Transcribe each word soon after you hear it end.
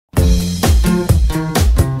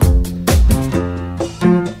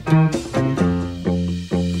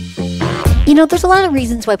There's a lot of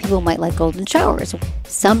reasons why people might like golden showers.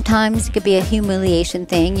 Sometimes it could be a humiliation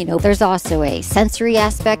thing. There's also a sensory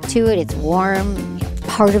aspect to it. It's warm,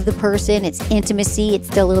 part of the person. It's intimacy. It's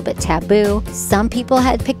still a little bit taboo. Some people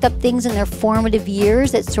had picked up things in their formative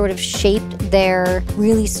years that sort of shaped their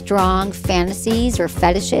really strong fantasies or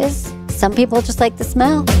fetishes. Some people just like the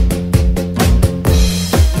smell.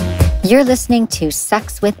 You're listening to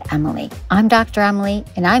Sex with Emily. I'm Dr. Emily,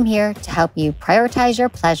 and I'm here to help you prioritize your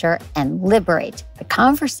pleasure and liberate the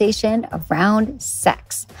conversation around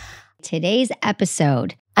sex. Today's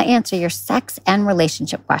episode, I answer your sex and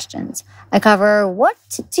relationship questions. I cover what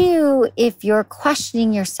to do if you're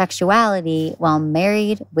questioning your sexuality while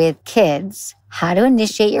married with kids, how to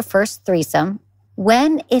initiate your first threesome,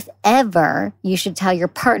 when, if ever, you should tell your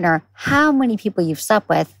partner how many people you've slept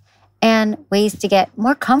with, and ways to get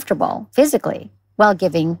more comfortable physically while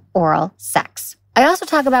giving oral sex. I also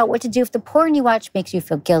talk about what to do if the porn you watch makes you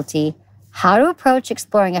feel guilty, how to approach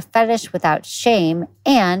exploring a fetish without shame,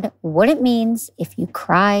 and what it means if you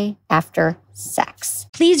cry after sex.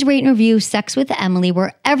 Please rate and review Sex with Emily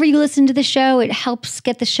wherever you listen to the show. It helps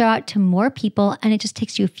get the show out to more people, and it just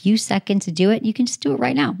takes you a few seconds to do it. You can just do it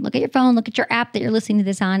right now. Look at your phone, look at your app that you're listening to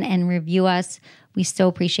this on, and review us. We so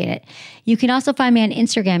appreciate it. You can also find me on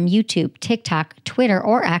Instagram, YouTube, TikTok, Twitter,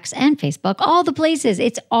 or X, and Facebook, all the places.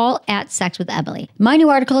 It's all at Sex with Emily. My new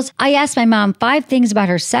articles, I asked my mom 5 things about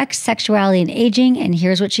her sex, sexuality, and aging, and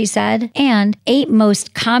here's what she said. And 8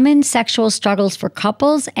 most common sexual struggles for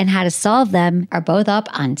couples and how to solve them are both up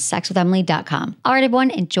on sexwithemily.com. All right,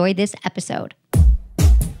 everyone, enjoy this episode.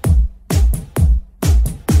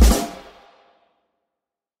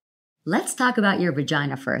 Let's talk about your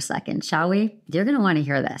vagina for a second, shall we? You're going to want to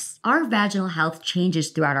hear this. Our vaginal health changes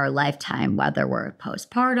throughout our lifetime, whether we're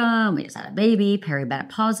postpartum, we just had a baby,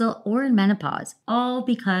 perimenopausal, or in menopause, all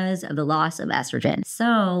because of the loss of estrogen.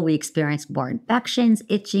 So we experience more infections,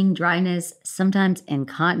 itching, dryness, sometimes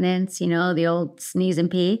incontinence, the old sneeze and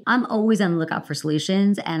pee. I'm always on the lookout for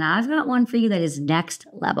solutions, and I've got one for you that is next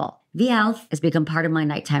level. V-Health has become part of my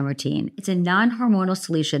nighttime routine. It's a non-hormonal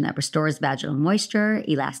solution that restores vaginal moisture,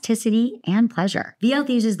 elasticity, and pleasure. V-Health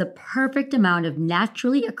uses the perfect amount of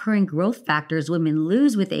naturally occurring growth factors women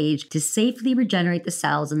lose with age to safely regenerate the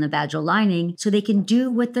cells in the vaginal lining so they can do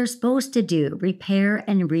what they're supposed to do, repair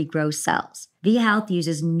and regrow cells. V-Health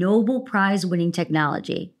uses Nobel Prize-winning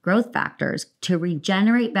technology, growth factors, to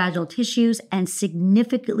regenerate vaginal tissues and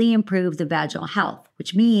significantly improve the vaginal health,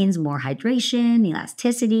 which means more hydration,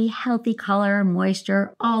 elasticity, healthy color,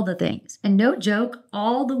 moisture, all the things. And no joke,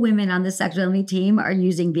 all the women on the sexuality team are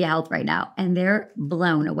using V-Health right now, and they're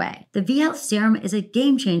blown away. The V-Health serum is a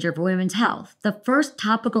game changer for women's health, the first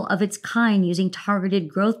topical of its kind using targeted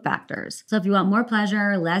growth factors. So if you want more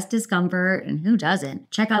pleasure, less discomfort, and who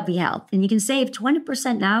doesn't, check out V-Health. And you can save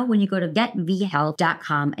 20% now when you go to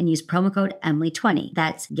getvhealth.com and use promo code Emily20.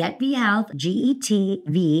 That's getvhealth,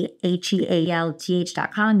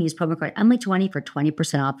 getvhealth.com. Use promo code Emily20 for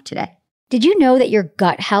 20% off today. Did you know that your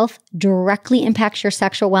gut health directly impacts your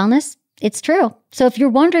sexual wellness? It's true. So if you're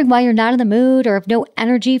wondering why you're not in the mood or have no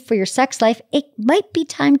energy for your sex life, it might be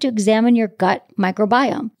time to examine your gut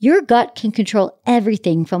microbiome. Your gut can control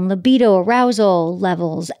everything from libido, arousal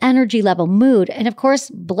levels, energy level, mood, and of course,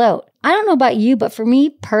 bloat. I don't know about you, but for me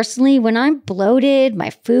personally, when I'm bloated, my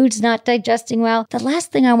food's not digesting well, the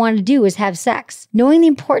last thing I want to do is have sex. Knowing the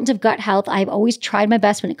importance of gut health, I've always tried my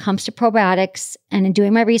best when it comes to probiotics. And in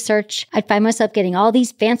doing my research, I'd find myself getting all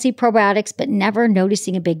these fancy probiotics, but never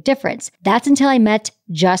noticing a big difference. That's until I met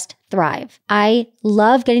Just Thrive. I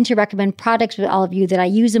love getting to recommend products with all of you that I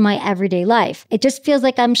use in my everyday life. It just feels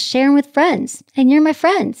like I'm sharing with friends, and you're my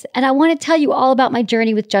friends. And I want to tell you all about my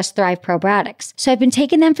journey with Just Thrive probiotics. So I've been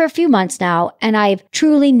taking them for a few months now, and I've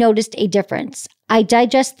truly noticed a difference. I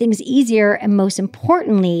digest things easier, and most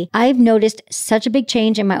importantly, I've noticed such a big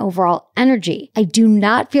change in my overall energy. I do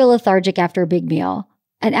not feel lethargic after a big meal.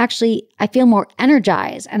 And actually, I feel more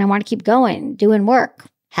energized, and I want to keep going, doing work,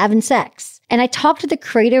 having sex. And I talked to the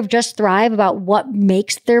creator of Just Thrive about what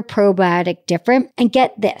makes their probiotic different. And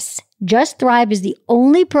get this, Just Thrive is the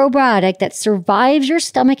only probiotic that survives your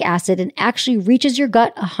stomach acid and actually reaches your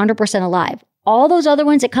gut 100% alive. All those other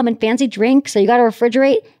ones that come in fancy drinks, so you got to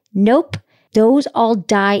refrigerate, nope. Those all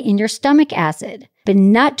die in your stomach acid. But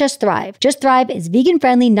not Just Thrive. Just Thrive is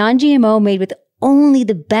vegan-friendly, non-GMO, made with only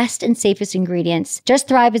the best and safest ingredients. Just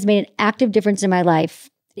Thrive has made an active difference in my life.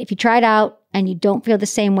 If you try it out and you don't feel the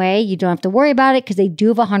same way, you don't have to worry about it because they do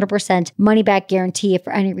have a 100% money-back guarantee if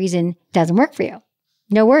for any reason it doesn't work for you.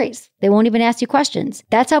 No worries. They won't even ask you questions.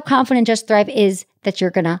 That's how confident Just Thrive is that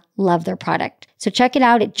you're going to love their product. So check it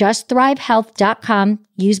out at justthrivehealth.com.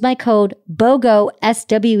 Use my code BOGO,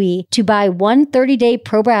 SWE, to buy one 30-day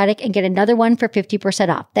probiotic and get another one for 50%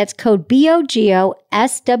 off. That's code BOGO,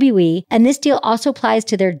 SWE. And this deal also applies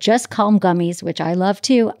to their Just Calm gummies, which I love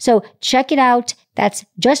too. So check it out. That's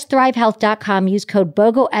justthrivehealth.com. Use code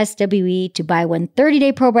BOGO, SWE to buy one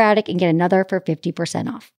 30-day probiotic and get another for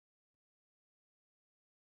 50% off.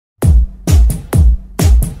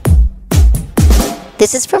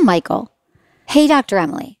 This is from Michael. Hey, Dr.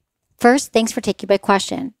 Emily. First, thanks for taking my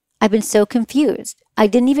question. I've been so confused. I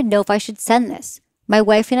didn't even know if I should send this. My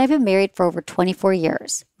wife and I have been married for over 24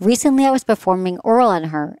 years. Recently, I was performing oral on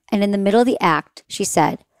her, and in the middle of the act, she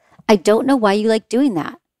said, I don't know why you like doing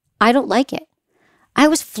that. I don't like it. I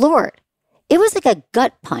was floored. It was like a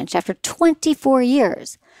gut punch after 24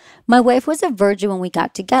 years. My wife was a virgin when we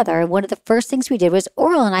got together, and one of the first things we did was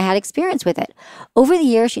oral, and I had experience with it. Over the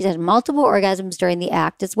years, she's had multiple orgasms during the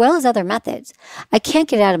act, as well as other methods. I can't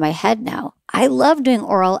get it out of my head now. I love doing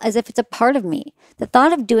oral as if it's a part of me. The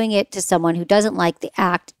thought of doing it to someone who doesn't like the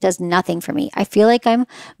act does nothing for me. I feel like I'm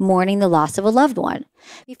mourning the loss of a loved one.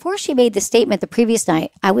 Before she made the statement the previous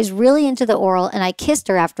night, I was really into the oral and I kissed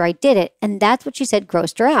her after I did it, and that's what she said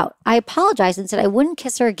grossed her out. I apologized and said I wouldn't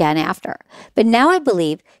kiss her again after. But now I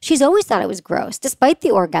believe she's always thought it was gross, despite the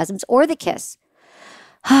orgasms or the kiss.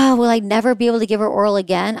 Will I never be able to give her oral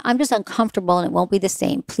again? I'm just uncomfortable and it won't be the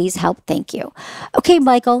same. Please help. Thank you. Okay,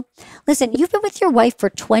 Michael, listen, you've been with your wife for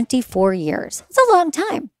 24 years. It's a long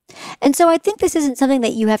time. And so I think this isn't something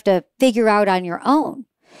that you have to figure out on your own.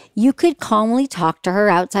 You could calmly talk to her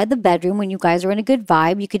outside the bedroom when you guys are in a good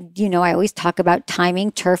vibe. You could, I always talk about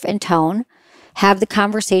timing, turf, and tone. Have the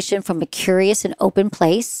conversation from a curious and open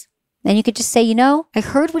place. Then you could just say, I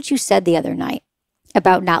heard what you said the other night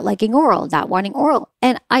about not liking oral, not wanting oral.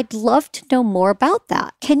 And I'd love to know more about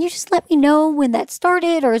that. Can you just let me know when that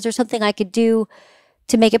started? Or is there something I could do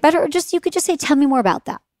to make it better? Or you could just say, tell me more about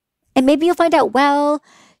that. And maybe you'll find out, well,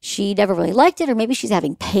 she never really liked it, or maybe she's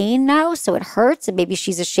having pain now, so it hurts. And maybe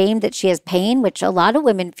she's ashamed that she has pain, which a lot of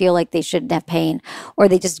women feel like they shouldn't have pain, or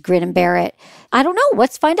they just grin and bear it. I don't know.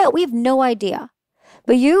 Let's find out. We have no idea.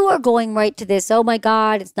 But you are going right to this, oh my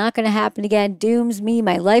God, it's not going to happen again, dooms me,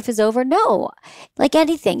 my life is over. No, like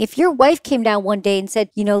anything. If your wife came down one day and said,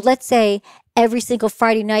 let's say every single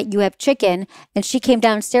Friday night you have chicken, and she came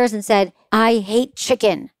downstairs and said, I hate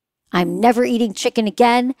chicken. I'm never eating chicken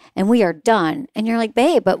again, and we are done. And you're like,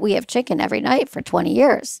 babe, but we have chicken every night for 20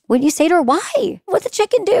 years. When you say to her, why? What'd the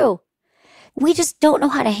chicken do? We just don't know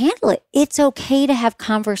how to handle it. It's okay to have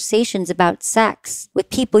conversations about sex with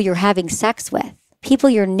people you're having sex with.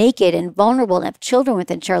 People you're naked and vulnerable and have children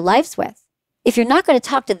with and share lives with. If you're not going to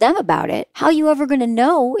talk to them about it, how are you ever going to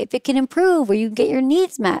know if it can improve or you can get your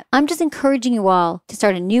needs met? I'm just encouraging you all to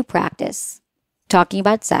start a new practice, talking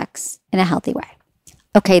about sex in a healthy way.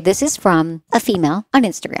 Okay, this is from a female on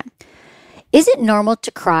Instagram. Is it normal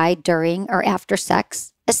to cry during or after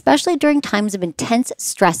sex, especially during times of intense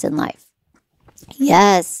stress in life?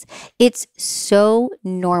 Yes, it's so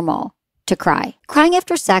normal to cry. Crying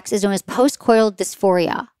after sex is known as postcoital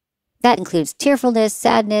dysphoria. That includes tearfulness,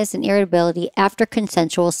 sadness, and irritability after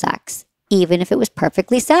consensual sex, even if it was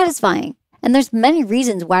perfectly satisfying. And there's many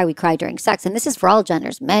reasons why we cry during sex, and this is for all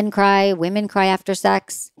genders. Men cry, women cry after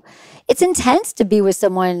sex. It's intense to be with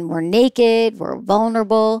someone. We're naked, we're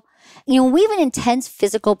vulnerable. When we have an intense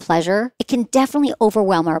physical pleasure, it can definitely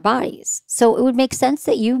overwhelm our bodies. So it would make sense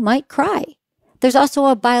that you might cry. There's also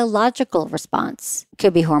a biological response. It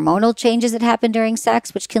could be hormonal changes that happen during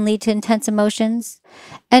sex, which can lead to intense emotions.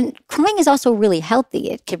 And crying is also really healthy.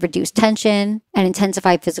 It can reduce tension and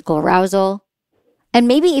intensify physical arousal. And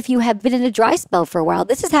maybe if you have been in a dry spell for a while,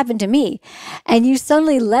 this has happened to me, and you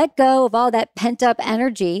suddenly let go of all that pent-up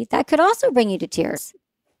energy, that could also bring you to tears.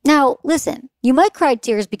 Now, listen, you might cry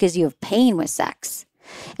tears because you have pain with sex.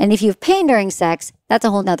 And if you have pain during sex, that's a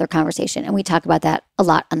whole nother conversation. And we talk about that a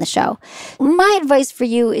lot on the show. My advice for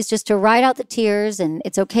you is just to ride out the tears, and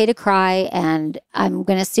it's okay to cry. And I'm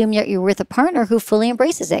going to assume you're with a partner who fully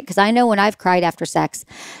embraces it. Because I know when I've cried after sex,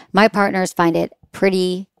 my partners find it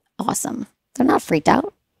pretty awesome. They're not freaked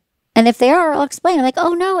out. And if they are, I'll explain. I'm like,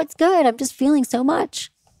 oh no, it's good. I'm just feeling so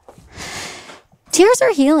much. Tears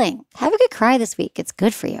are healing. Have a good cry this week. It's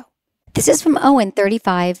good for you. This is from Owen,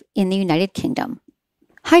 35, in the United Kingdom.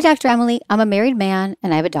 Hi, Dr. Emily. I'm a married man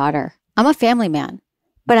and I have a daughter. I'm a family man,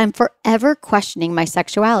 but I'm forever questioning my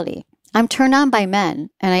sexuality. I'm turned on by men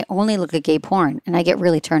and I only look at gay porn and I get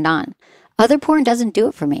really turned on. Other porn doesn't do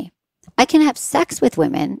it for me. I can have sex with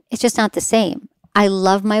women. It's just not the same. I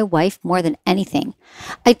love my wife more than anything.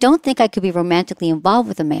 I don't think I could be romantically involved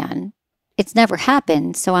with a man. It's never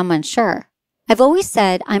happened, so I'm unsure. I've always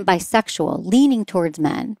said I'm bisexual, leaning towards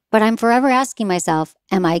men, but I'm forever asking myself,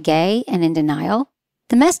 am I gay and in denial?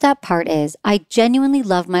 The messed up part is I genuinely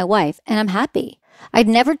love my wife and I'm happy. I'd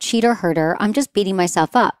never cheat or hurt her. I'm just beating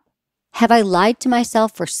myself up. Have I lied to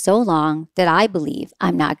myself for so long that I believe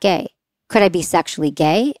I'm not gay? Could I be sexually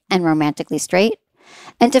gay and romantically straight?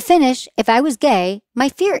 And to finish, if I was gay, my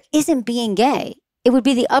fear isn't being gay. It would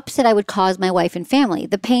be the upset I would cause my wife and family,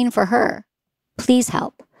 the pain for her. Please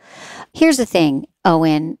help. Here's the thing,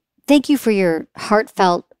 Owen. Thank you for your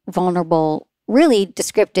heartfelt, vulnerable, really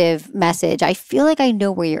descriptive message. I feel like I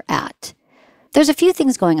know where you're at. There's a few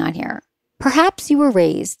things going on here. Perhaps you were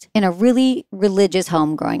raised in a really religious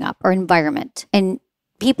home growing up or environment, and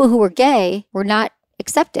people who were gay were not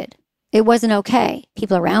accepted. It wasn't okay.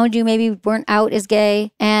 People around you maybe weren't out as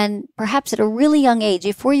gay, and perhaps at a really young age,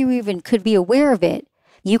 before you even could be aware of it,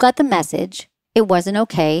 you got the message it wasn't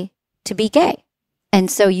okay to be gay. And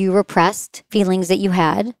so you repressed feelings that you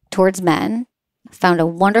had towards men, found a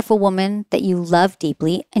wonderful woman that you loved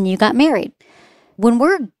deeply, and you got married. When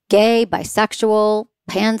we're gay, bisexual,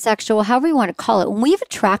 pansexual, however you want to call it, when we have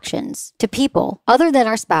attractions to people other than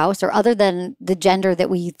our spouse or other than the gender that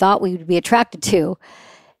we thought we would be attracted to,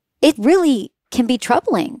 it really can be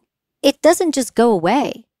troubling. It doesn't just go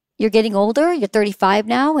away. You're getting older, you're 35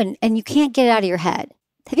 now, and you can't get it out of your head.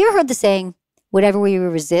 Have you ever heard the saying, whatever we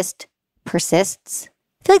resist persists?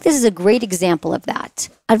 I feel like this is a great example of that.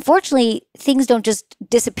 Unfortunately, things don't just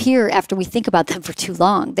disappear after we think about them for too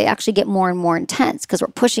long. They actually get more and more intense because we're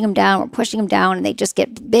pushing them down, and they just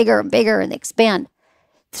get bigger and bigger and they expand.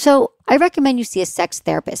 So I recommend you see a sex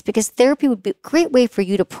therapist because therapy would be a great way for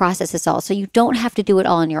you to process this all so you don't have to do it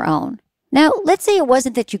all on your own. Now, let's say it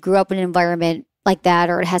wasn't that you grew up in an environment like that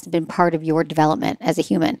or it hasn't been part of your development as a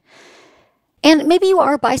human. And maybe you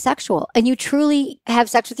are bisexual and you truly have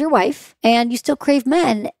sex with your wife and you still crave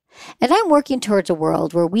men. And I'm working towards a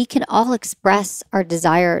world where we can all express our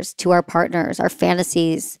desires to our partners, our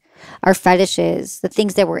fantasies, our fetishes, the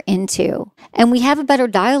things that we're into. And we have a better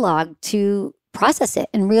dialogue to process it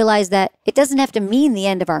and realize that it doesn't have to mean the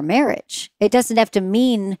end of our marriage. It doesn't have to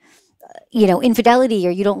mean, infidelity or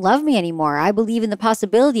you don't love me anymore. I believe in the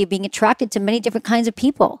possibility of being attracted to many different kinds of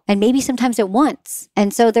people and maybe sometimes at once.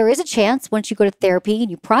 And so there is a chance once you go to therapy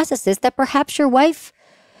and you process this that perhaps your wife,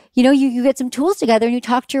 you get some tools together and you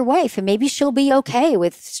talk to your wife and maybe she'll be okay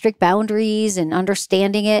with strict boundaries and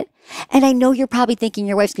understanding it. And I know you're probably thinking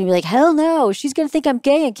your wife's going to be like, hell no, she's going to think I'm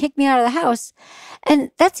gay and kick me out of the house.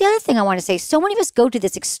 And that's the other thing I want to say. So many of us go to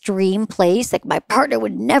this extreme place, like my partner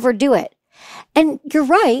would never do it. And you're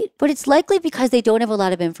right, but it's likely because they don't have a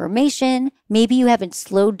lot of information. Maybe you haven't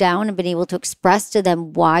slowed down and been able to express to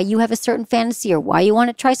them why you have a certain fantasy or why you want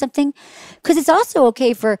to try something. Because it's also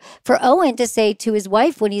okay for Owen to say to his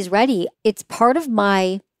wife when he's ready, it's part of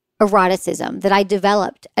my eroticism that I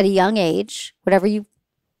developed at a young age, whatever you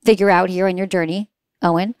figure out here on your journey,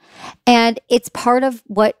 Owen. And it's part of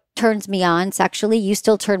what turns me on sexually. You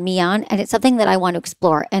still turn me on. And it's something that I want to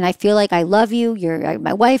explore. And I feel like I love you. You're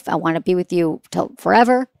my wife. I want to be with you till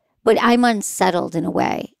forever. But I'm unsettled in a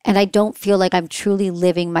way. And I don't feel like I'm truly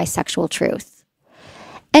living my sexual truth.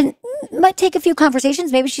 And it might take a few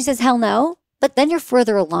conversations. Maybe she says, hell no. But then you're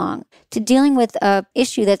further along to dealing with a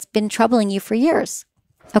issue that's been troubling you for years.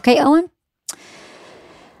 Okay, Owen?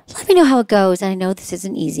 Let me know how it goes. And I know this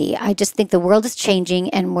isn't easy. I just think the world is changing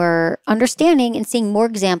and we're understanding and seeing more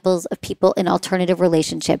examples of people in alternative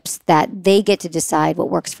relationships that they get to decide what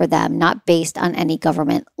works for them, not based on any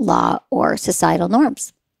government law or societal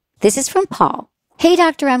norms. This is from Paul. Hey,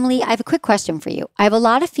 Dr. Emily, I have a quick question for you. I have a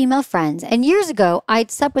lot of female friends, and years ago,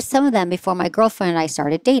 I'd slept with some of them before my girlfriend and I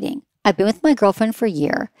started dating. I've been with my girlfriend for a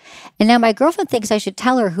year, and now my girlfriend thinks I should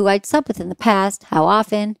tell her who I'd slept with in the past, how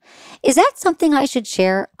often. Is that something I should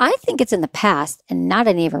share? I think it's in the past and not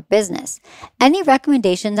any of her business. Any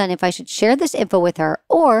recommendations on if I should share this info with her,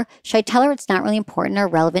 or should I tell her it's not really important or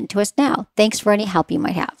relevant to us now? Thanks for any help you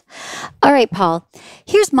might have. All right, Paul,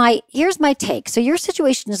 here's my take. So your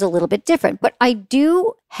situation is a little bit different, but I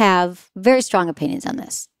do have very strong opinions on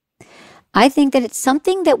this. I think that it's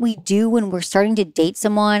something that we do when we're starting to date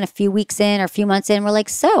someone a few weeks in or a few months in. We're like,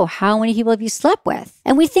 so how many people have you slept with?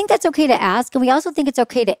 And we think that's okay to ask. And we also think it's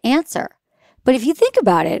okay to answer. But if you think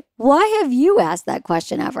about it, why have you asked that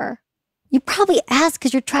question ever? You probably ask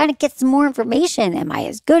because you're trying to get some more information. Am I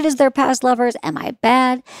as good as their past lovers? Am I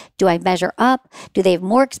bad? Do I measure up? Do they have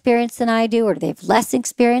more experience than I do? Or do they have less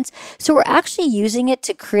experience? So we're actually using it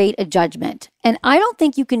to create a judgment. And I don't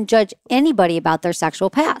think you can judge anybody about their sexual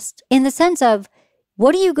past in the sense of,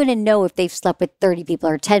 what are you going to know if they've slept with 30 people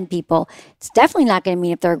or 10 people? It's definitely not going to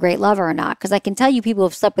mean if they're a great lover or not. Because I can tell you people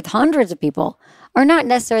who've slept with hundreds of people are not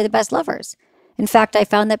necessarily the best lovers. In fact, I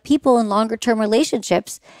found that people in longer term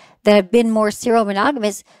relationships that have been more serial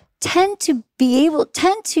monogamous tend to be able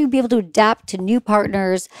to adapt to new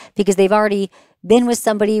partners because they've already been with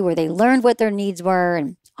somebody where they learned what their needs were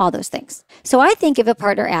and all those things. So I think if a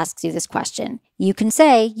partner asks you this question, you can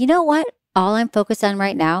say, you know what? All I'm focused on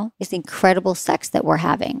right now is the incredible sex that we're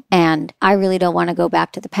having. And I really don't want to go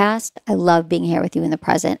back to the past. I love being here with you in the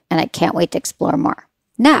present, and I can't wait to explore more.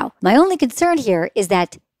 Now, my only concern here is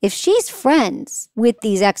that if she's friends with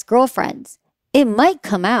these ex-girlfriends, it might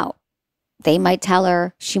come out. They might tell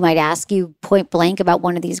her, she might ask you point blank about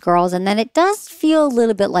one of these girls. And then it does feel a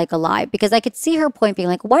little bit like a lie because I could see her point being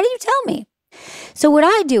like, why did you tell me? So what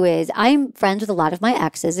I do is I'm friends with a lot of my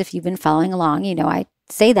exes. If you've been following along, you know, I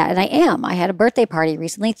say that, and I am. I had a birthday party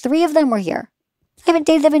recently. 3 of them were here. I haven't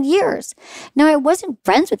dated them in years. Now, I wasn't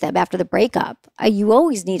friends with them after the breakup. You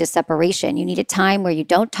always need a separation. You need a time where you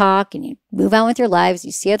don't talk and you move on with your lives.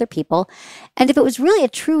 You see other people. And if it was really a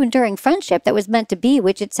true enduring friendship that was meant to be,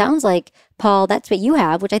 which it sounds like, Paul, that's what you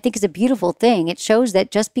have, which I think is a beautiful thing. It shows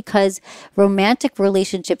that just because romantic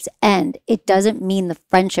relationships end, it doesn't mean the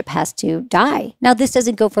friendship has to die. Now, this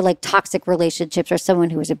doesn't go for like toxic relationships or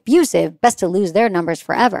someone who is abusive, best to lose their numbers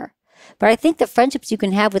forever. But I think the friendships you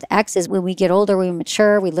can have with exes when we get older, we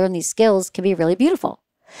mature, we learn these skills can be really beautiful.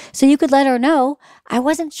 So you could let her know, I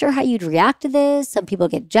wasn't sure how you'd react to this. Some people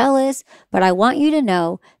get jealous, but I want you to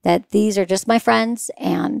know that these are just my friends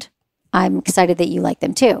and I'm excited that you like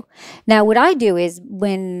them too. Now, what I do is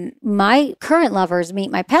when my current lovers meet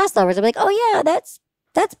my past lovers, I'm like, oh yeah, that's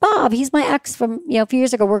Bob. He's my ex from, a few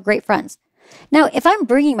years ago. We're great friends. Now, if I'm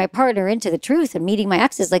bringing my partner into the truth and meeting my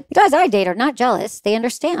exes, like the guys I date are not jealous. They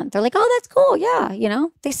understand. They're like, oh, that's cool. Yeah.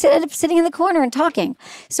 They end up sitting in the corner and talking.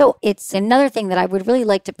 So it's another thing that I would really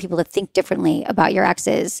like people to think differently about your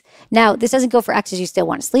exes. Now, this doesn't go for exes you still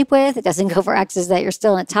want to sleep with. It doesn't go for exes that you're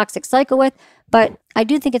still in a toxic cycle with. But I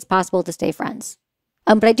do think it's possible to stay friends.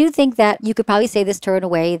 But I do think that you could probably say this to her in a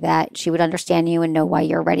way that she would understand you and know why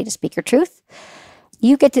you're ready to speak your truth.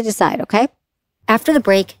 You get to decide, okay? After the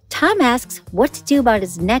break, Tom asks what to do about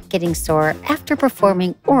his neck getting sore after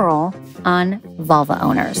performing oral on vulva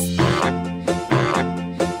owners.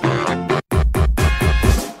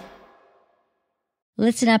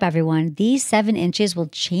 Listen up, everyone. These 7 inches will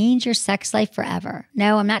change your sex life forever.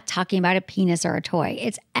 No, I'm not talking about a penis or a toy.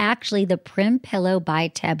 It's actually the Prim Pillow by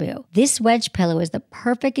Taboo. This wedge pillow is the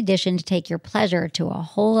perfect addition to take your pleasure to a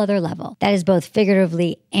whole other level. That is both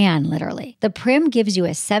figuratively and literally. The Prim gives you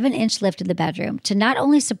a 7-inch lift in the bedroom to not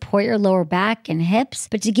only support your lower back and hips,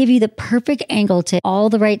 but to give you the perfect angle to all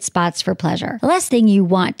the right spots for pleasure. The last thing you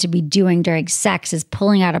want to be doing during sex is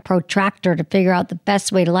pulling out a protractor to figure out the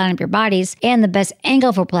best way to line up your bodies and the best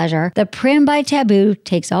angle for pleasure. The Prim by Taboo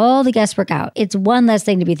takes all the guesswork out. It's one less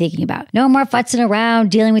thing to be thinking about. No more futzing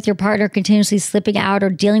around, dealing with your partner continuously slipping out or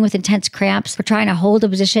dealing with intense cramps for trying to hold a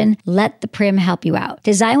position. Let the Prim help you out.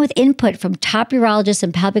 Designed with input from top urologists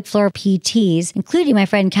and pelvic floor PTs, including my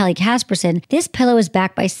friend Kelly Casperson, this pillow is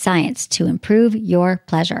backed by science to improve your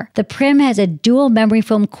pleasure. The Prim has a dual memory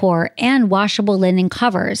foam core and washable linen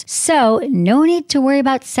covers, so no need to worry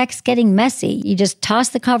about sex getting messy. You just toss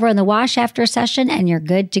the cover in the wash after a session and you're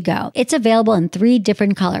good to go. It's available in 3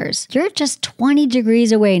 different colors. You're just 20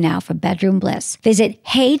 degrees away now from bedroom bliss. Visit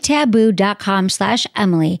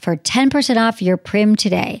heytaboo.com/Emily for 10% off your Prim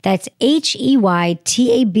today. That's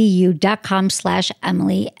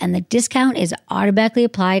HEYTABU.com/Emily, and the discount is automatically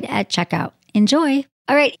applied at checkout. Enjoy.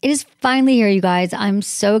 All right, it is finally here, you guys. I'm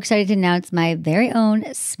so excited to announce my very own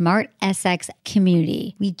Smart SX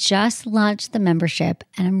community. We just launched the membership,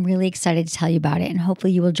 and I'm really excited to tell you about it, and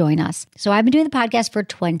hopefully you will join us. So I've been doing the podcast for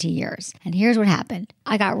 20 years, and here's what happened.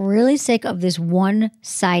 I got really sick of this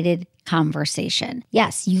one-sided conversation.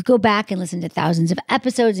 Yes, you go back and listen to thousands of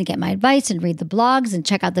episodes and get my advice and read the blogs and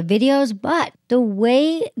check out the videos, but the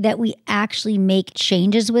way that we actually make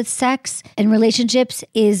changes with sex and relationships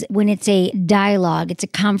is when it's a dialogue, it's a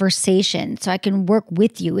conversation, so I can work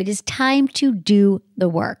with you. It is time to do the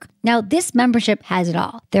work. Now, this membership has it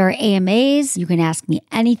all. There are AMAs. You can ask me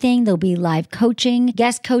anything. There'll be live coaching,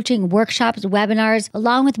 guest coaching, workshops, webinars,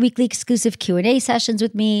 along with weekly exclusive Q&A sessions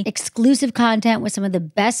with me, exclusive content with some of the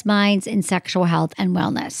best minds in sexual health and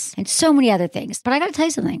wellness, and so many other things. But I got to tell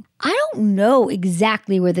you something. I don't know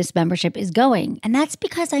exactly where this membership is going, and that's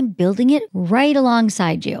because I'm building it right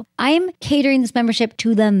alongside you. I'm catering this membership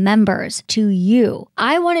to the members, to you.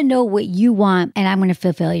 I want to know what you want, and I'm going to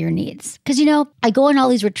fulfill your needs. Because, I go on all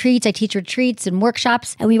these retreats, I teach retreats and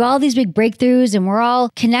workshops, and we have all these big breakthroughs, and we're all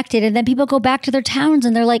connected, and then people go back to their towns,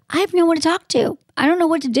 and they're like, I have no one to talk to. I don't know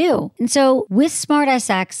what to do. And so with Smart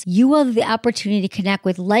Sex, you will have the opportunity to connect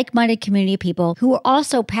with like-minded community of people who are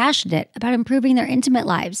also passionate about improving their intimate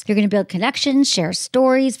lives. You're going to build connections, share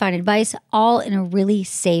stories, find advice, all in a really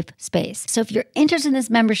safe space. So if you're interested in this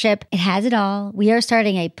membership, it has it all. We are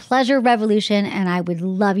starting a pleasure revolution, and I would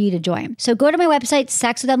love you to join. So go to my website,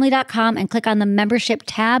 sexwithemily.com, and click on the membership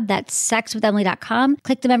tab. That's sexwithemily.com.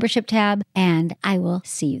 Click the membership tab, and I will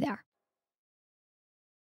see you there.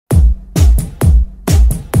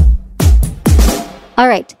 All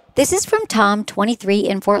right, this is from Tom, 23,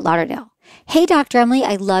 in Fort Lauderdale. Hey, Dr. Emily,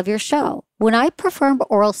 I love your show. When I perform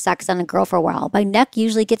oral sex on a girl for a while, my neck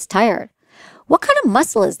usually gets tired. What kind of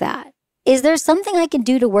muscle is that? Is there something I can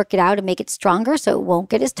do to work it out and make it stronger so it won't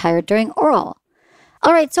get as tired during oral?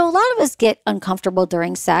 All right, so a lot of us get uncomfortable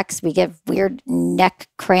during sex. We get weird neck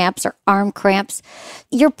cramps or arm cramps.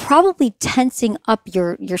 You're probably tensing up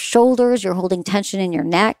your shoulders. You're holding tension in your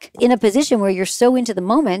neck in a position where you're so into the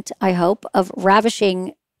moment, I hope, of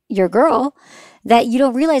ravishing your girl that you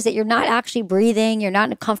don't realize that you're not actually breathing. You're not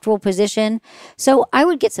in a comfortable position. So I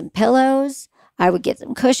would get some pillows. I would get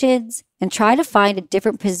some cushions and try to find a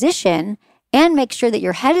different position and make sure that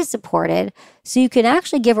your head is supported so you can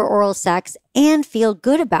actually give her oral sex and feel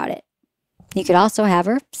good about it. You could also have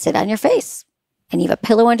her sit on your face and you have a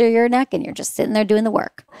pillow under your neck and you're just sitting there doing the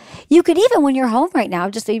work. You could even, when you're home right now,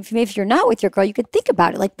 just if you're not with your girl, you could think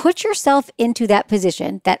about it. Like put yourself into that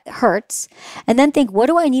position that hurts and then think, what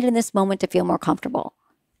do I need in this moment to feel more comfortable?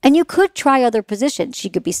 And you could try other positions. She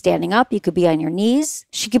could be standing up. You could be on your knees.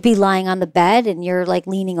 She could be lying on the bed and you're like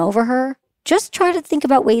leaning over her. Just try to think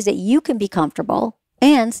about ways that you can be comfortable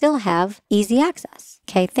and still have easy access.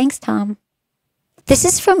 Okay, thanks, Tom. This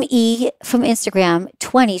is from E from Instagram,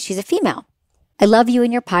 20. She's a female. I love you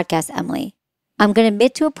and your podcast, Emily. I'm going to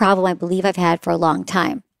admit to a problem I believe I've had for a long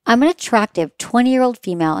time. I'm an attractive 20-year-old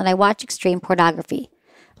female and I watch extreme pornography.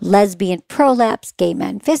 Lesbian prolapse, gay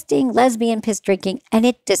men fisting, lesbian piss drinking, and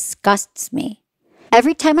it disgusts me.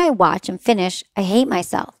 Every time I watch and finish, I hate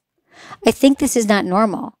myself. I think this is not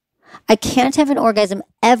normal. I can't have an orgasm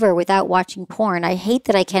ever without watching porn. I hate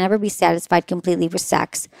that I can't ever be satisfied completely with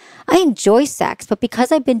sex. I enjoy sex, but because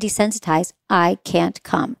I've been desensitized, I can't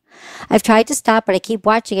come. I've tried to stop, but I keep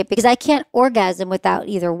watching it because I can't orgasm without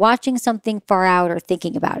either watching something far out or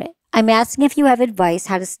thinking about it. I'm asking if you have advice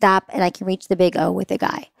how to stop and I can reach the big O with a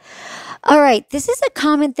guy. All right, this is a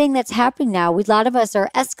common thing that's happening now. A lot of us are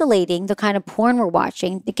escalating the kind of porn we're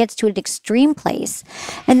watching. It gets to an extreme place.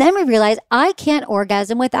 And then we realize I can't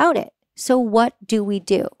orgasm without it. So what do we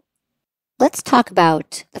do? Let's talk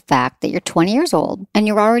about the fact that you're 20 years old and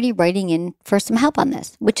you're already writing in for some help on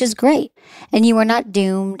this, which is great. And you are not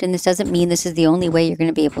doomed. And this doesn't mean this is the only way you're going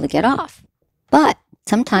to be able to get off. But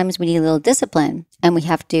sometimes we need a little discipline and we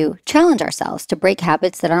have to challenge ourselves to break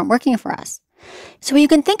habits that aren't working for us. So what you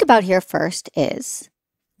can think about here first is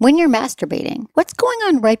when you're masturbating, what's going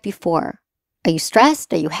on right before? Are you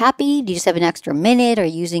stressed? Are you happy? Do you just have an extra minute? Are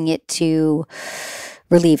you using it to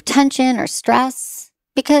relieve tension or stress?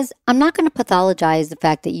 Because I'm not going to pathologize the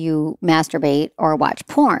fact that you masturbate or watch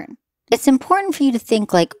porn. It's important for you to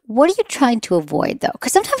think like, what are you trying to avoid though?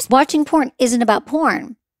 Because sometimes watching porn isn't about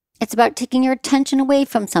porn. It's about taking your attention away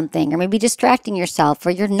from something or maybe distracting yourself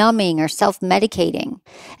or you're numbing or self-medicating.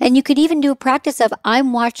 And you could even do a practice of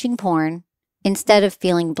I'm watching porn instead of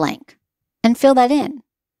feeling blank and fill that in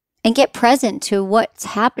and get present to what's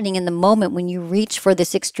happening in the moment when you reach for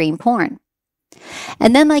this extreme porn.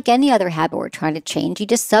 And then like any other habit we're trying to change, you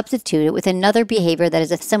just substitute it with another behavior that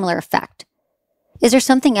has a similar effect. Is there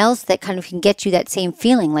something else that kind of can get you that same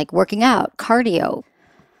feeling like working out, cardio?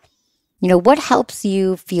 You know, what helps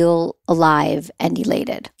you feel alive and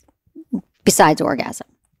elated besides orgasm?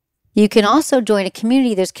 You can also join a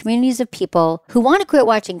community. There's communities of people who want to quit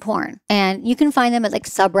watching porn. And you can find them at like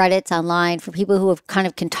subreddits online for people who have kind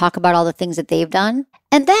of can talk about all the things that they've done.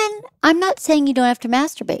 And then I'm not saying you don't have to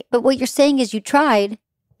masturbate, but what you're saying is you tried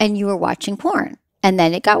and you were watching porn. And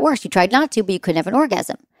then it got worse. You tried not to, but you couldn't have an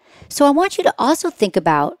orgasm. So I want you to also think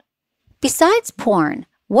about, besides porn,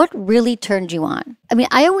 what really turned you on? I mean,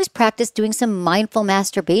 I always practice doing some mindful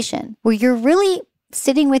masturbation where you're really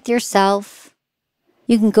sitting with yourself.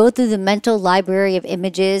 You can go through the mental library of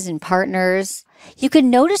images and partners. You can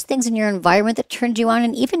notice things in your environment that turned you on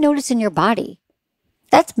and even notice in your body.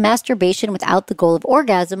 That's masturbation without the goal of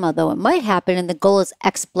orgasm, although it might happen, and the goal is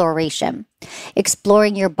exploration.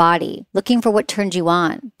 Exploring your body, looking for what turned you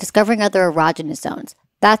on, discovering other erogenous zones.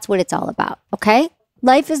 That's what it's all about, okay?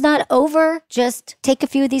 Life is not over. Just take a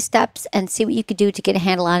few of these steps and see what you could do to get a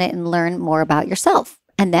handle on it and learn more about yourself.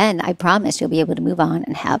 And then I promise you'll be able to move on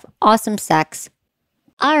and have awesome sex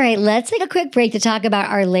All right, let's take a quick break to talk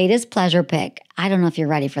about our latest pleasure pick. I don't know if you're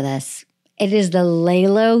ready for this. It is the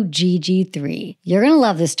Lelo GG3. You're going to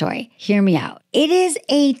love this toy. Hear me out. It is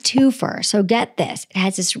a twofer, so get this. It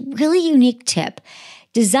has this really unique tip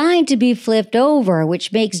designed to be flipped over,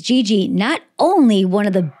 which makes GG not only one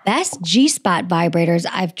of the best G-spot vibrators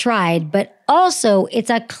I've tried, but also it's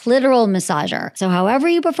a clitoral massager. So however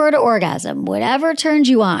you prefer to orgasm, whatever turns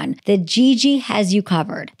you on, the GG has you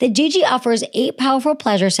covered. The GG offers 8 powerful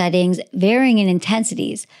pleasure settings, varying in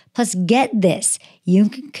intensities. Plus, get this, you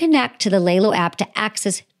can connect to the Lelo app to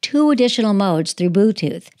access 2 additional modes through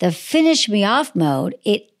Bluetooth. The finish me off mode,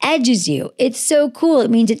 it edges you. It's so cool.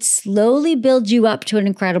 It means it slowly builds you up to an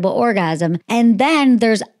incredible orgasm. And then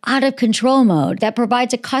there's out of control mode that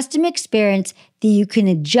provides a custom experience that you can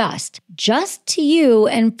adjust just to you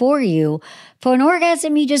and for you for an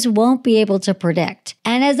orgasm you just won't be able to predict.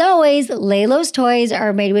 And as always, Lelo's toys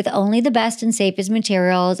are made with only the best and safest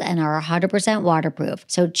materials and are 100% waterproof.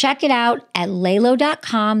 So check it out at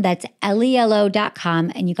lelo.com. That's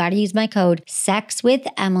LELO.com. And you got to use my code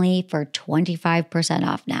SEXWITHEMILY for 25%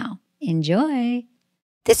 off now. Enjoy.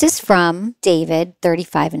 This is from David,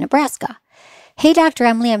 35 in Nebraska. Hey, Dr.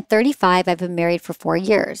 Emily, I'm 35. I've been married for 4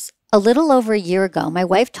 years. A little over a year ago, my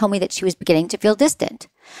wife told me that she was beginning to feel distant.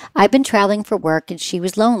 I've been traveling for work and she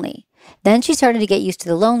was lonely. Then she started to get used to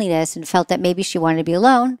the loneliness and felt that maybe she wanted to be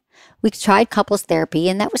alone. We tried couples therapy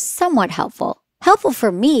and that was somewhat helpful. Helpful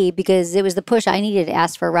for me because it was the push I needed to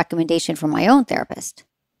ask for a recommendation from my own therapist.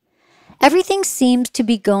 Everything seems to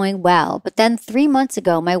be going well, but then 3 months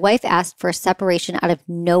ago, my wife asked for a separation out of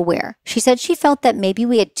nowhere. She said she felt that maybe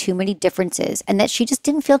we had too many differences and that she just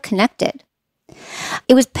didn't feel connected.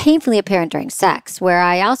 It was painfully apparent during sex, where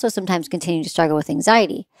I also sometimes continue to struggle with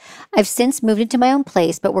anxiety. I've since moved into my own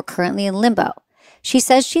place, but we're currently in limbo. She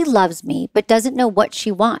says she loves me, but doesn't know what she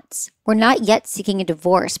wants. We're not yet seeking a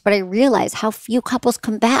divorce, but I realize how few couples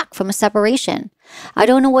come back from a separation. I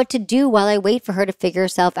don't know what to do while I wait for her to figure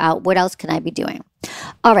herself out. What else can I be doing?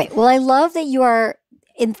 All right. Well, I love that you are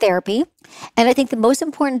in therapy. And I think the most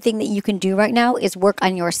important thing that you can do right now is work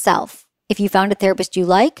on yourself. If you found a therapist you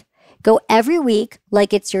like, go every week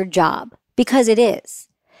like it's your job, because it is.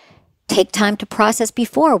 Take time to process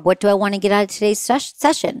before. What do I want to get out of today's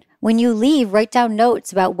session? When you leave, write down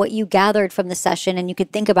notes about what you gathered from the session and you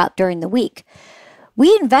could think about during the week.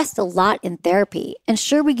 We invest a lot in therapy, and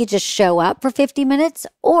sure, we could just show up for 50 minutes,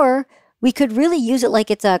 or we could really use it like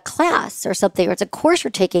it's a class or something, or it's a course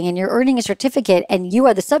you're taking and you're earning a certificate and you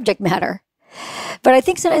are the subject matter. But I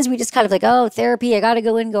think sometimes we just kind of like, oh, therapy, I got to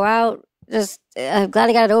go in, go out. I'm glad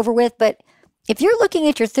I got it over with. But if you're looking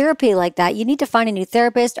at your therapy like that, you need to find a new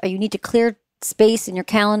therapist, or you need to clear space in your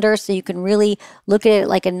calendar so you can really look at it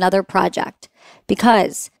like another project.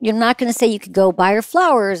 Because you're not going to say you could go buy her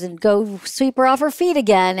flowers and go sweep her off her feet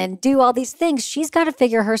again and do all these things. She's got to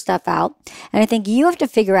figure her stuff out. And I think you have to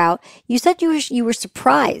figure out, you said you were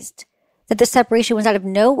surprised that the separation was out of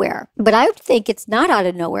nowhere. But I would think it's not out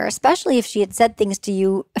of nowhere, especially if she had said things to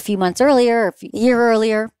you a few months earlier, or a year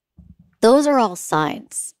earlier. Those are all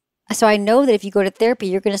signs. So I know that if you go to therapy,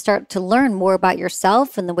 you're going to start to learn more about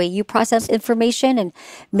yourself and the way you process information. And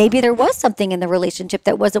maybe there was something in the relationship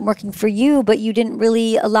that wasn't working for you, but you didn't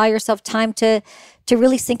really allow yourself time to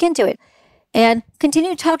really sink into it. And continue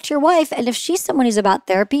to talk to your wife. And if she's someone who's about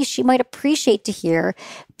therapy, she might appreciate to hear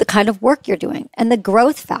the kind of work you're doing and the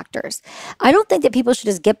growth factors. I don't think that people should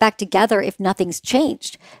just get back together if nothing's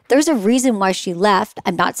changed. There's a reason why she left.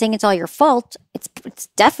 I'm not saying it's all your fault. It's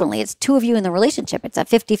definitely, it's two of you in the relationship. It's a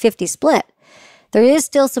 50-50 split. There is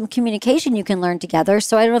still some communication you can learn together.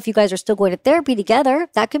 So I don't know if you guys are still going to therapy together.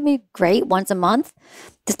 That could be great once a month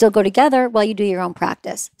to still go together while you do your own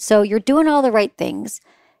practice. So you're doing all the right things.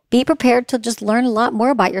 Be prepared to just learn a lot more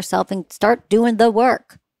about yourself and start doing the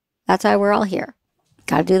work. That's why we're all here.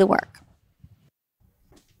 Got to do the work.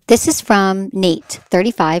 This is from Nate,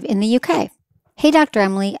 35 in the UK. Hey, Dr.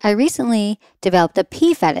 Emily, I recently developed a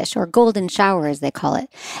pee fetish, or golden shower as they call it,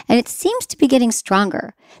 and it seems to be getting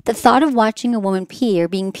stronger. The thought of watching a woman pee or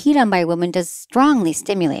being peed on by a woman does strongly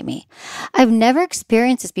stimulate me. I've never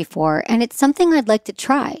experienced this before, and it's something I'd like to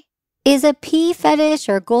try. Is a pee fetish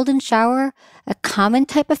or golden shower a common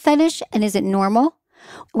type of fetish, and is it normal?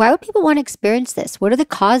 Why would people want to experience this? What are the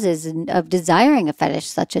causes of desiring a fetish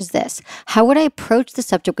such as this? How would I approach the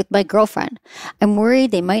subject with my girlfriend? I'm worried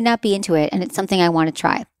they might not be into it, and it's something I want to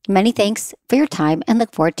try. Many thanks for your time and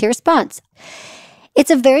look forward to your response. It's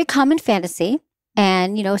a very common fantasy,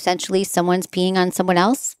 and, essentially someone's peeing on someone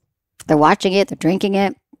else. They're watching it, they're drinking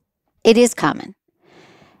it. It is common.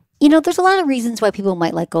 There's a lot of reasons why people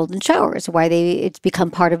might like golden showers, why it's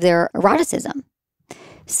become part of their eroticism.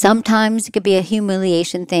 Sometimes it could be a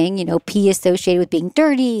humiliation thing, pee associated with being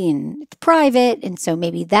dirty and it's private. And so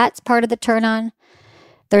maybe that's part of the turn on.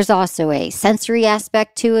 There's also a sensory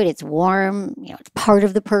aspect to it. It's warm, it's part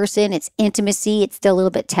of the person. It's intimacy. It's still a little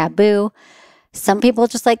bit taboo. Some people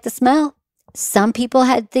just like the smell. Some people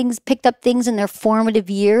had picked up things in their formative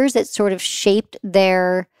years that sort of shaped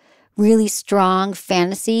their really strong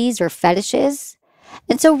fantasies or fetishes.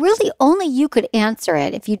 And so really only you could answer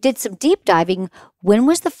it. If you did some deep diving, when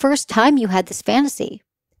was the first time you had this fantasy?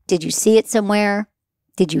 Did you see it somewhere?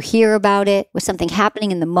 Did you hear about it? Was something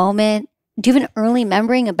happening in the moment? Do you have an early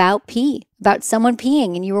memory about someone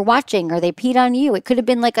peeing and you were watching, or they peed on you? It could have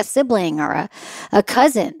been like a sibling or a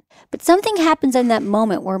cousin. But something happens in that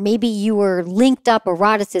moment where maybe you were linked up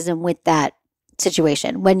eroticism with that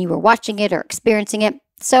situation when you were watching it or experiencing it.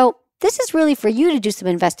 So this is really for you to do some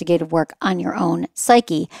investigative work on your own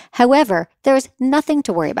psyche. However, there's nothing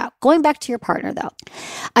to worry about. Going back to your partner, though,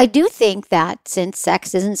 I do think that since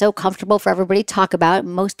sex isn't so comfortable for everybody to talk about,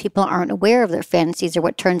 most people aren't aware of their fantasies or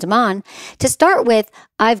what turns them on, to start with,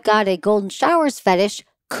 I've got a golden showers fetish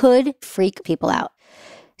could freak people out.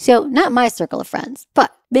 So not my circle of friends,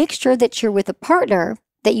 but make sure that you're with a partner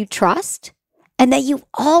that you trust and that you've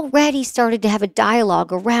already started to have a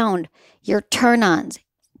dialogue around your turn-ons,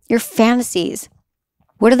 your fantasies.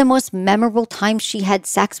 What are the most memorable times she had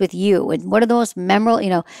sex with you? And what are the most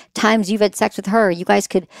memorable, times you've had sex with her? You guys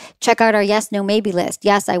could check out our yes, no, maybe list.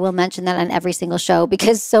 Yes, I will mention that on every single show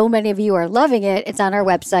because so many of you are loving it. It's on our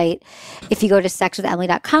website. If you go to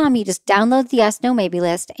sexwithemily.com, you just download the yes, no, maybe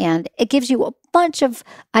list, and it gives you a bunch of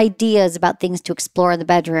ideas about things to explore in the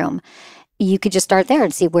bedroom. You could just start there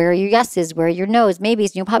and see where are your yeses, where are your nos,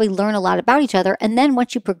 maybes, and you'll probably learn a lot about each other. And then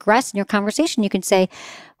once you progress in your conversation, you can say,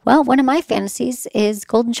 well, one of my fantasies is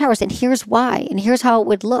golden showers, and here's why, and here's how it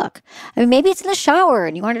would look. I mean, maybe it's in the shower,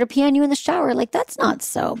 and you wanted to pee on you in the shower. Like, that's not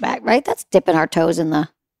so bad, right? That's dipping our toes in the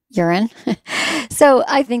urine. So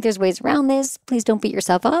I think there's ways around this. Please don't beat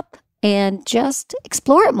yourself up, and just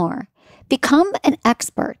explore it more. Become an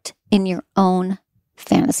expert in your own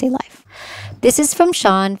fantasy life. This is from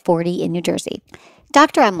Sean, 40, in New Jersey.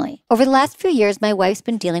 Dr. Emily, over the last few years, my wife's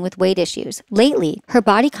been dealing with weight issues. Lately, her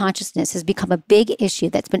body consciousness has become a big issue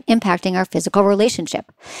that's been impacting our physical relationship.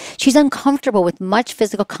 She's uncomfortable with much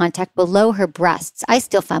physical contact below her breasts. I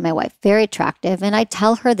still find my wife very attractive, and I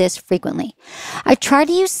tell her this frequently. I try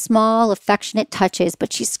to use small, affectionate touches,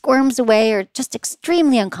 but she squirms away or just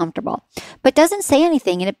extremely uncomfortable, but doesn't say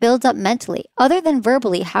anything, and it builds up mentally. Other than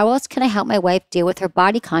verbally, how else can I help my wife deal with her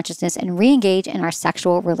body consciousness and re-engage in our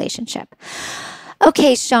sexual relationship?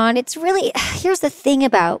 Okay, Sean, here's the thing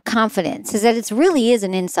about confidence is that it really is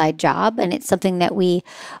an inside job, and it's something that we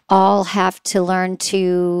all have to learn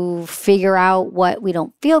to figure out what we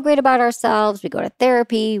don't feel great about ourselves. We go to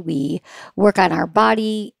therapy, we work on our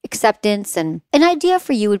body acceptance, and an idea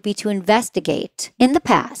for you would be to investigate in the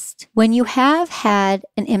past when you have had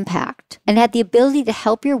an impact and had the ability to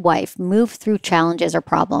help your wife move through challenges or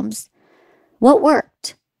problems. What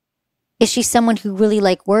worked? Is she someone who really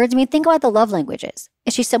liked words? I mean, think about the love languages.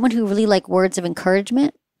 Is she someone who really liked words of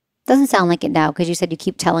encouragement? Doesn't sound like it now because you said you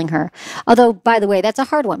keep telling her. Although, by the way, that's a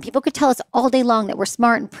hard one. People could tell us all day long that we're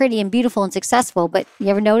smart and pretty and beautiful and successful, but you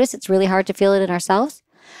ever notice it's really hard to feel it in ourselves?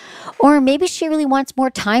 Or maybe she really wants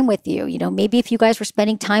more time with you. Maybe if you guys were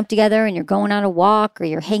spending time together and you're going on a walk or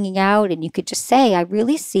you're hanging out and you could just say, I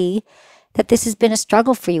really see that this has been a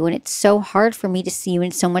struggle for you and it's so hard for me to see you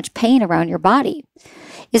in so much pain around your body.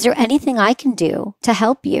 Is there anything I can do to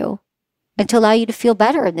help you and to allow you to feel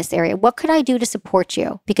better in this area? What could I do to support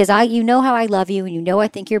you? Because you know how I love you and you know I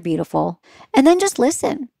think you're beautiful. And then just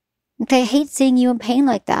listen. Okay, I hate seeing you in pain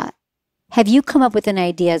like that. Have you come up with an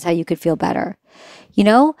idea as how you could feel better?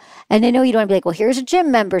 And I know you don't want to be like, well, here's a gym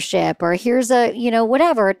membership or here's a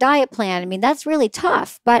diet plan. I mean, that's really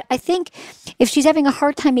tough. But I think if she's having a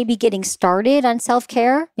hard time maybe getting started on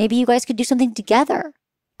self-care, maybe you guys could do something together.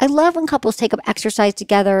 I love when couples take up exercise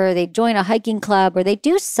together, or they join a hiking club, or they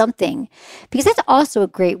do something, because that's also a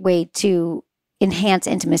great way to enhance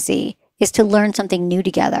intimacy, is to learn something new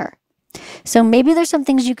together. So maybe there's some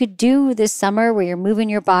things you could do this summer where you're moving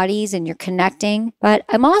your bodies and you're connecting. But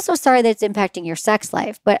I'm also sorry that it's impacting your sex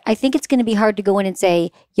life. But I think it's going to be hard to go in and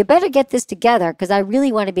say, you better get this together because I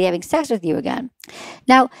really want to be having sex with you again.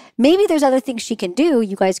 Now, maybe there's other things she can do.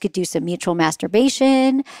 You guys could do some mutual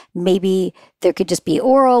masturbation. Maybe there could just be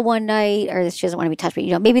oral one night, or she doesn't want to be touched,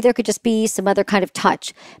 but maybe there could just be some other kind of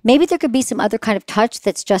touch. Maybe there could be some other kind of touch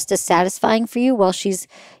that's just as satisfying for you while she's,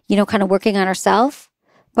 kind of working on herself.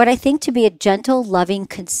 But I think to be a gentle, loving,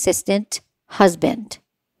 consistent husband,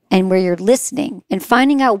 and where you're listening and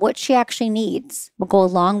finding out what she actually needs will go a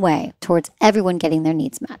long way towards everyone getting their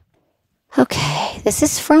needs met. Okay, this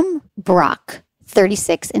is from Brock,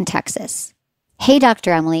 36 in Texas. Hey,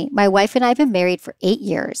 Dr. Emily, my wife and I have been married for 8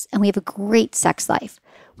 years and we have a great sex life.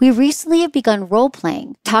 We recently have begun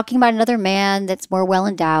role-playing, talking about another man that's more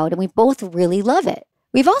well-endowed, and we both really love it.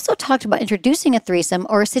 We've also talked about introducing a threesome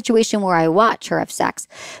or a situation where I watch her have sex.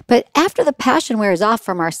 But after the passion wears off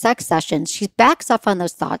from our sex sessions, she backs off on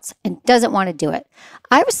those thoughts and doesn't want to do it.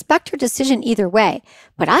 I respect her decision either way,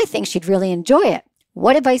 but I think she'd really enjoy it.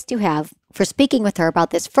 What advice do you have for speaking with her about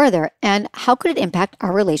this further, and how could it impact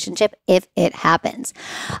our relationship if it happens?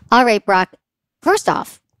 All right, Brock, first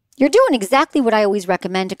off, you're doing exactly what I always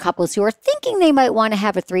recommend to couples who are thinking they might want to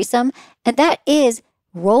have a threesome, and that is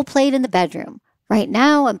role played in the bedroom. Right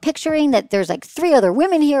now, I'm picturing that there's like 3 other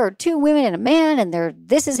women here, or 2 women and a man, and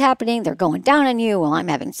this is happening. They're going down on you while I'm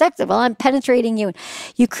having sex, while I'm penetrating you.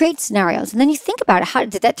 You create scenarios, and then you think about it. How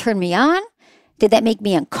did that turn me on? Did that make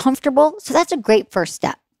me uncomfortable? So that's a great first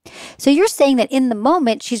step. So you're saying that in the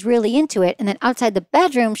moment, she's really into it. And then outside the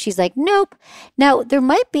bedroom, she's like, nope. Now, there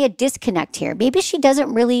might be a disconnect here. Maybe she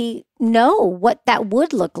doesn't really know what that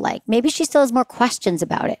would look like. Maybe she still has more questions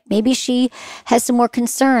about it. Maybe she has some more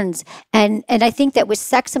concerns. And I think that with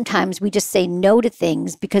sex, sometimes we just say no to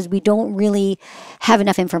things because we don't really have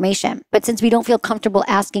enough information. But since we don't feel comfortable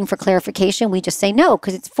asking for clarification, we just say no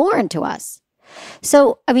because it's foreign to us.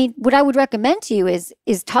 So, I mean, what I would recommend to you is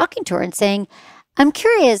talking to her and saying, I'm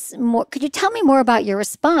curious, could you tell me more about your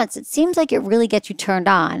response? It seems like it really gets you turned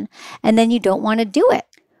on, and then you don't want to do it.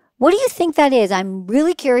 What do you think that is? I'm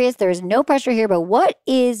really curious. There's no pressure here, but what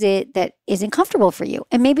is it that isn't comfortable for you?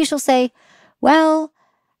 And maybe she'll say, well,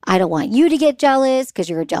 I don't want you to get jealous because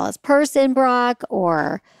you're a jealous person, Brock,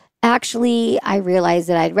 or actually, I realize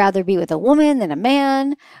that I'd rather be with a woman than a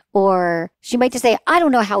man. Or she might just say, I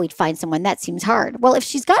don't know how we'd find someone. That seems hard. Well, if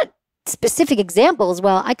she's got specific examples,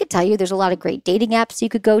 well, I could tell you there's a lot of great dating apps you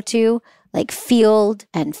could go to, like Field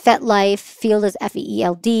and FetLife. Field is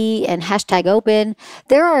FEELD and #open.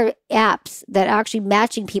 There are apps that are actually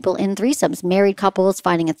matching people in threesomes, married couples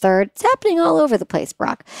finding a third. It's happening all over the place,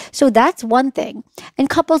 Brock. So that's one thing. And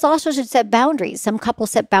couples also should set boundaries. Some couples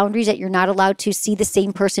set boundaries that you're not allowed to see the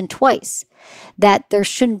same person twice, that there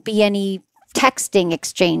shouldn't be any texting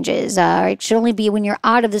exchanges. It should only be when you're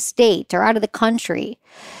out of the state or out of the country.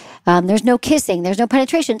 There's no kissing, there's no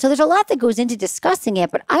penetration. So there's a lot that goes into discussing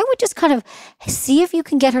it, but I would just kind of see if you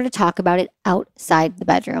can get her to talk about it outside the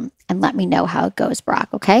bedroom and let me know how it goes, Brock,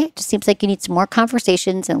 okay? It just seems like you need some more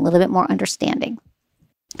conversations and a little bit more understanding.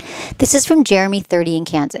 This is from Jeremy, 30 in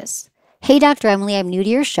Kansas. Hey, Dr. Emily, I'm new to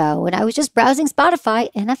your show and I was just browsing Spotify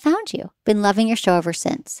and I found you. Been loving your show ever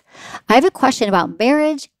since. I have a question about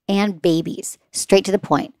marriage and babies. Straight to the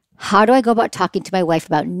point. How do I go about talking to my wife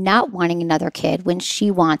about not wanting another kid when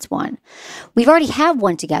she wants one? We've already have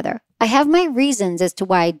one together. I have my reasons as to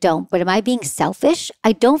why I don't, but am I being selfish?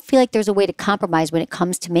 I don't feel like there's a way to compromise when it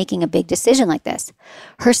comes to making a big decision like this.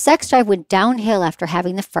 Her sex drive went downhill after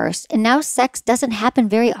having the first, and now sex doesn't happen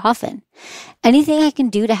very often. Anything I can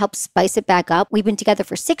do to help spice it back up? We've been together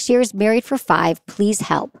for 6 years, married for 5. Please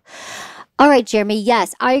help. All right, Jeremy.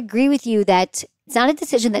 Yes, I agree with you that it's not a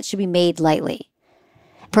decision that should be made lightly.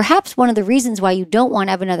 Perhaps one of the reasons why you don't want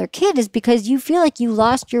to have another kid is because you feel like you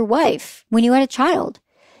lost your wife when you had a child.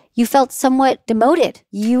 You felt somewhat demoted.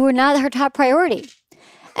 You were not her top priority.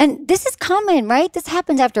 And this is common, right? This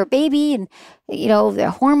happens after a baby and, their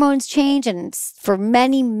hormones change. And for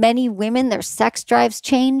many, many women, their sex drives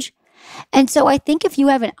change. And so I think if you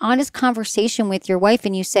have an honest conversation with your wife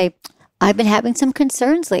and you say, I've been having some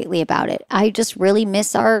concerns lately about it. I just really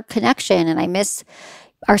miss our connection and I miss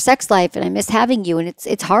our sex life and I miss having you. And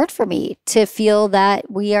it's hard for me to feel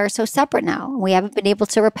that we are so separate now. We haven't been able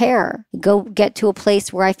to repair, go get to a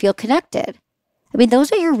place where I feel connected. I mean,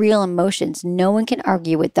 those are your real emotions. No one can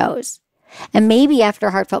argue with those. And maybe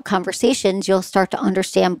after heartfelt conversations, you'll start to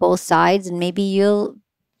understand both sides and maybe you'll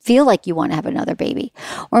feel like you want to have another baby.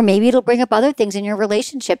 Or maybe it'll bring up other things in your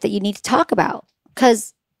relationship that you need to talk about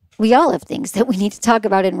because we all have things that we need to talk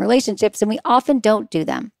about in relationships and we often don't do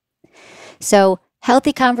them. So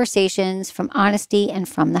healthy conversations from honesty and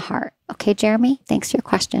from the heart. Okay, Jeremy, thanks for your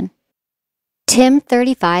question. Tim,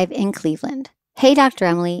 35 in Cleveland. Hey, Dr.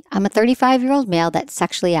 Emily, I'm a 35-year-old male that's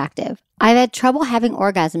sexually active. I've had trouble having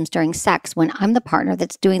orgasms during sex when I'm the partner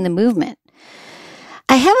that's doing the movement.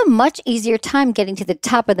 I have a much easier time getting to the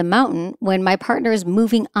top of the mountain when my partner is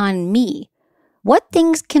moving on me. What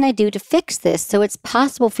things can I do to fix this so it's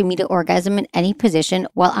possible for me to orgasm in any position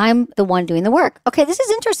while I'm the one doing the work? Okay, this is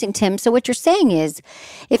interesting, Tim. So what you're saying is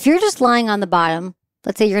if you're just lying on the bottom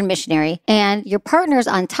let's say you're a missionary and your partner's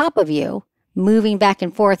on top of you, moving back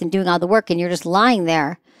and forth and doing all the work, and you're just lying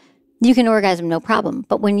there, you can orgasm no problem.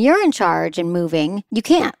 But when you're in charge and moving, you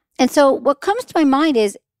can't. And so what comes to my mind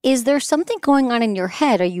is there something going on in your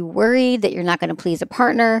head? Are you worried that you're not going to please a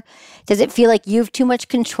partner? Does it feel like you have too much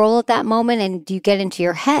control at that moment, and do you get into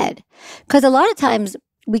your head? Because a lot of times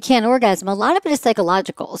we can't orgasm. A lot of it is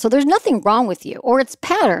psychological. So there's nothing wrong with you, or it's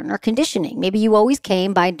pattern or conditioning. Maybe you always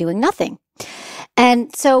came by doing nothing.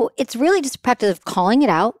 And so it's really just a practice of calling it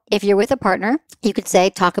out. If you're with a partner, you could say,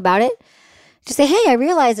 talk about it. Just say, hey, I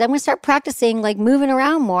realized I'm going to start practicing like moving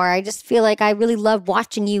around more. I just feel like I really love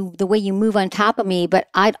watching you, the way you move on top of me, but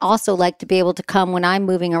I'd also like to be able to come when I'm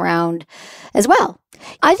moving around as well.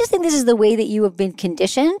 I just think this is the way that you have been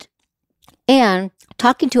conditioned. And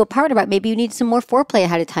talking to a partner about maybe you need some more foreplay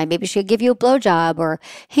ahead of time. Maybe she should give you a blowjob or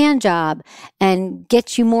hand job and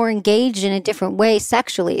get you more engaged in a different way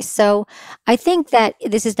sexually. So I think that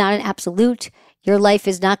this is not an absolute. Your life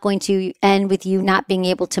is not going to end with you not being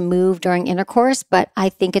able to move during intercourse, but I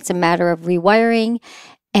think it's a matter of rewiring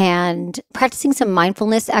and practicing some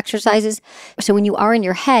mindfulness exercises. So when you are in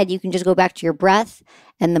your head, you can just go back to your breath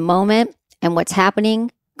and the moment and what's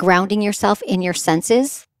happening, grounding yourself in your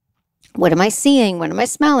senses. What am I seeing? What am I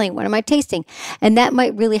smelling? What am I tasting? And that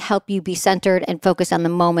might really help you be centered and focused on the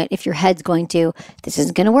moment. If your head's going to, this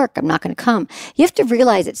isn't going to work, I'm not going to come. You have to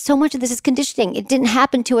realize that so much of this is conditioning. It didn't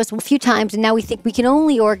happen to us a few times, and now we think we can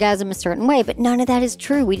only orgasm a certain way, but none of that is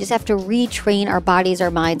true. We just have to retrain our bodies,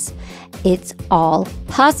 our minds. It's all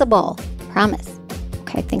possible. Promise.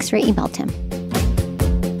 Okay, thanks for your email, Tim.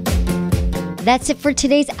 That's it for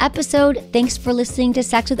today's episode. Thanks for listening to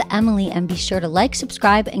Sex with Emily, and be sure to like,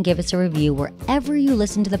 subscribe, and give us a review wherever you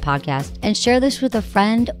listen to the podcast, and share this with a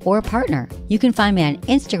friend or partner. You can find me on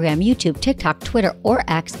Instagram, YouTube, TikTok, Twitter, or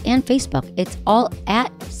X, and Facebook. It's all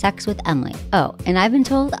at Sex with Emily. Oh, and I've been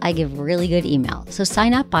told I give really good email, so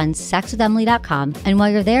sign up on sexwithemily.com, and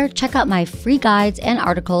while you're there, check out my free guides and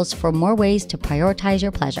articles for more ways to prioritize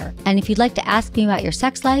your pleasure. And if you'd like to ask me about your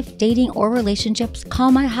sex life, dating, or relationships,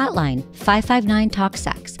 call my hotline,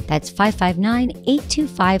 559-TALK-SEX. That's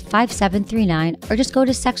 559-825-5739, or just go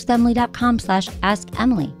to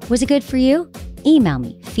sexwithemily.com/askemily. Was it good for you? Email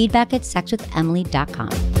me,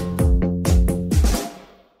 feedback@sexwithemily.com.